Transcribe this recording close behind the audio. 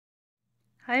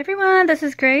Hi everyone, this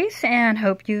is Grace and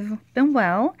hope you've been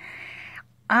well.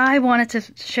 I wanted to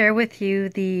share with you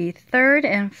the third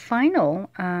and final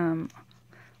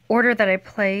order that I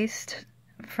placed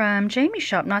from Jamie's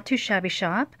shop,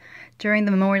 Not2ShabbyShop, during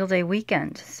the Memorial Day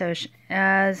weekend. So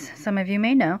as some of you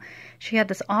may know, she had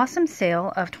this awesome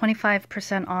sale of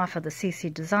 25% off of the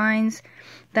CC designs.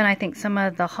 Then I think some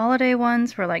of the holiday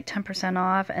ones were like 10%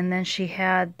 off, and then she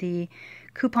had the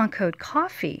coupon code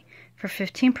coffee for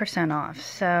 15% off.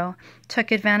 So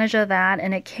took advantage of that,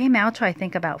 and it came out to I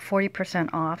think about 40%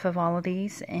 off of all of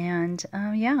these. And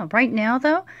yeah, right now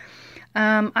though,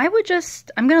 I'm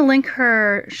going to link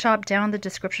her shop down in the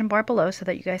description bar below so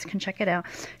that you guys can check it out.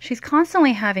 She's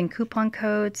constantly having coupon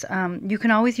codes. You can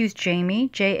always use Jamie,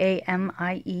 Jamie,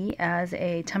 as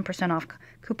a 10% off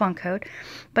coupon code.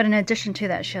 But in addition to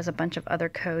that, she has a bunch of other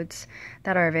codes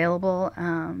that are available.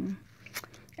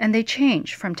 And they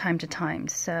change from time to time.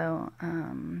 So,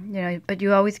 but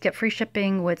you always get free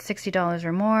shipping with $60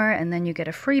 or more, and then you get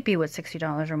a freebie with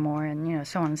 $60 or more, and,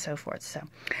 so on and so forth. So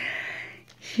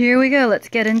here we go. Let's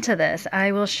get into this.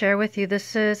 I will share with you.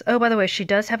 This is, oh, by the way, she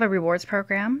does have a rewards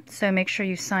program. So make sure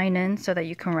you sign in so that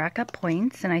you can rack up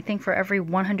points. And I think for every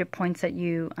 100 points that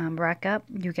you rack up,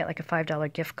 you get like a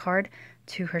 $5 gift card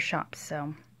to her shop.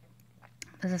 So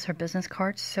this is her business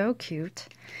card. So cute.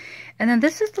 And then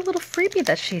this is the little freebie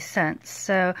that she sent.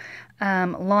 So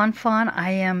Lawn Fawn,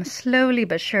 I am slowly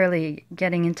but surely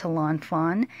getting into Lawn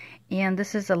Fawn. And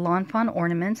this is the Lawn Fawn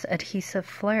Ornaments Adhesive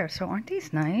Flare. So aren't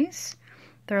these nice?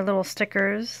 They're little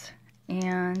stickers.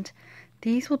 And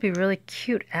these will be really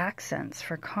cute accents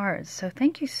for cards. So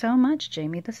thank you so much,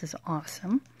 Jamie. This is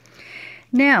awesome.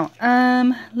 Now,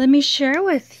 let me share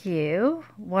with you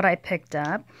what I picked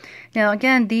up. Now,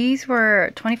 again, these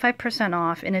were 25%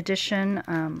 off. In addition,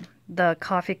 the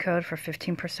coffee code for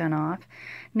 15% off.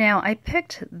 Now, I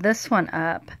picked this one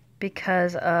up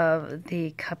because of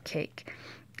the cupcake.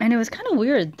 And it was kind of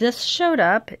weird. This showed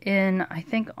up in, I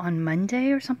think, on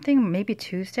Monday or something, maybe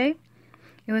Tuesday.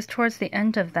 It was towards the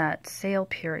end of that sale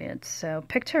period. So,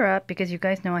 picked her up because you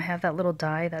guys know I have that little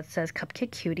die that says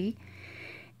Cupcake Cutie.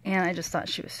 And I just thought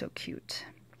she was so cute.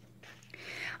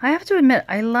 I have to admit,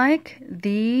 I like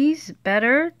these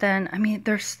better than, I mean,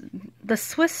 there's the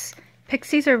Swiss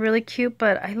Pixies are really cute,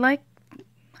 but I like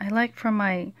for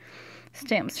my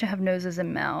stamps to have noses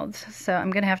and mouths. So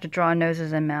I'm going to have to draw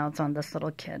noses and mouths on this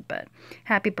little kid. But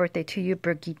happy birthday to you,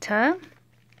 Brigitte.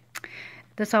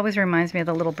 This always reminds me of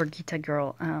the little Brigitte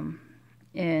girl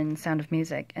in Sound of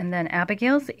Music. And then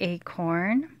Abigail's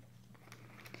Acorn.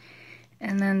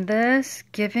 And then this,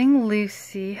 Giving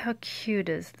Lucy. How cute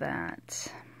is that?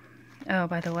 Oh,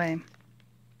 by the way,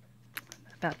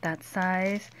 about that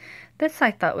size. This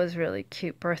I thought was really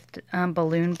cute.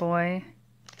 Balloon Boy.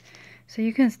 So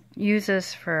you can use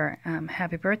this for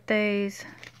happy birthdays,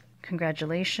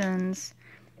 congratulations.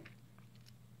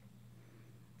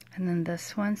 And then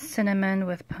this one, Cinnamon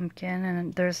with Pumpkin.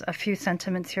 And there's a few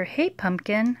sentiments here. Hey,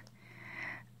 Pumpkin.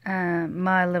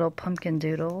 My little pumpkin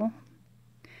doodle.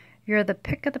 You're the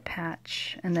pick of the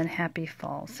patch, and then happy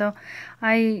fall. So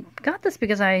I got this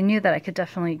because I knew that I could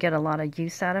definitely get a lot of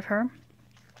use out of her.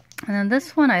 And then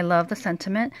this one, I love the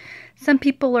sentiment. Some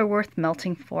people are worth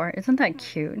melting for. Isn't that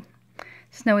cute?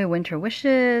 Snowy winter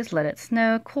wishes, let it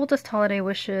snow, coldest holiday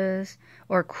wishes,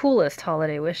 or coolest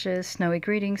holiday wishes, snowy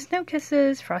greetings, snow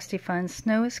kisses, frosty fun,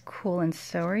 snow is cool and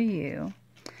so are you.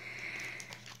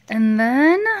 And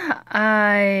then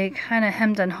I kind of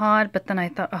hemmed and hawed, but then I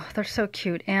thought, oh, they're so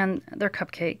cute, and they're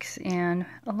cupcakes, and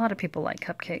a lot of people like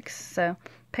cupcakes. So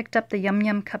picked up the Yum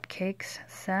Yum Cupcakes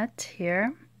set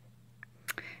here.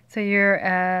 So you're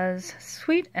as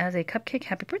sweet as a cupcake.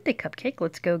 Happy birthday, cupcake.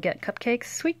 Let's go get cupcakes.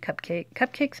 Sweet cupcake.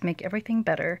 Cupcakes make everything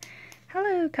better.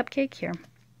 Hello, cupcake here.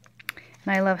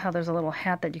 And I love how there's a little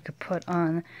hat that you could put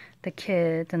on the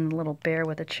kids and the little bear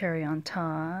with a cherry on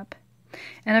top.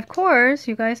 And of course,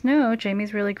 you guys know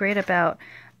Jamie's really great about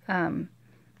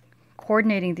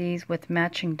coordinating these with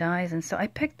matching dies. And so I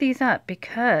picked these up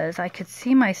because I could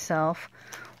see myself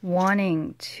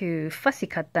wanting to fussy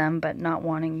cut them, but not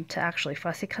wanting to actually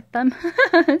fussy cut them.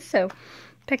 So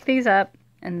pick these up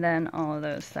and then all of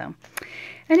those. So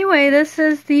anyway, this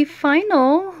is the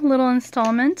final little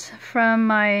installment from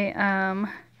my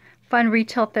fun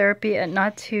retail therapy at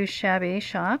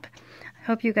Not2ShabbyShop.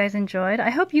 Hope you guys enjoyed.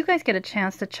 I hope you guys get a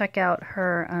chance to check out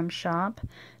her shop.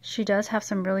 She does have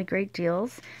some really great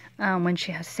deals when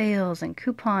she has sales and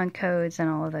coupon codes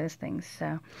and all of those things.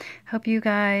 So hope you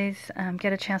guys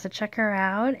get a chance to check her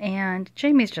out. And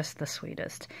Jamie's just the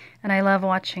sweetest. And I love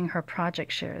watching her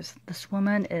project shares. This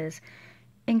woman is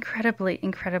incredibly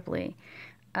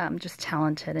just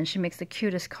talented. And she makes the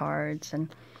cutest cards. And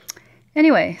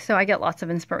Anyway, so I get lots of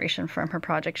inspiration from her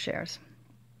project shares.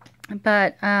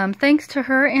 But thanks to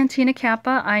her and Tina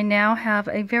Kappa, I now have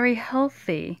a very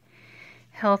healthy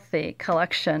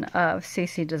collection of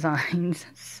CC designs.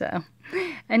 So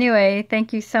anyway,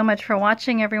 thank you so much for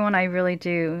watching, everyone. I really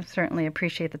do certainly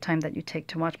appreciate the time that you take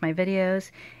to watch my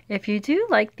videos. If you do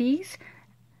like these,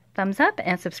 thumbs up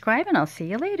and subscribe, and I'll see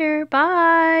you later.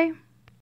 Bye!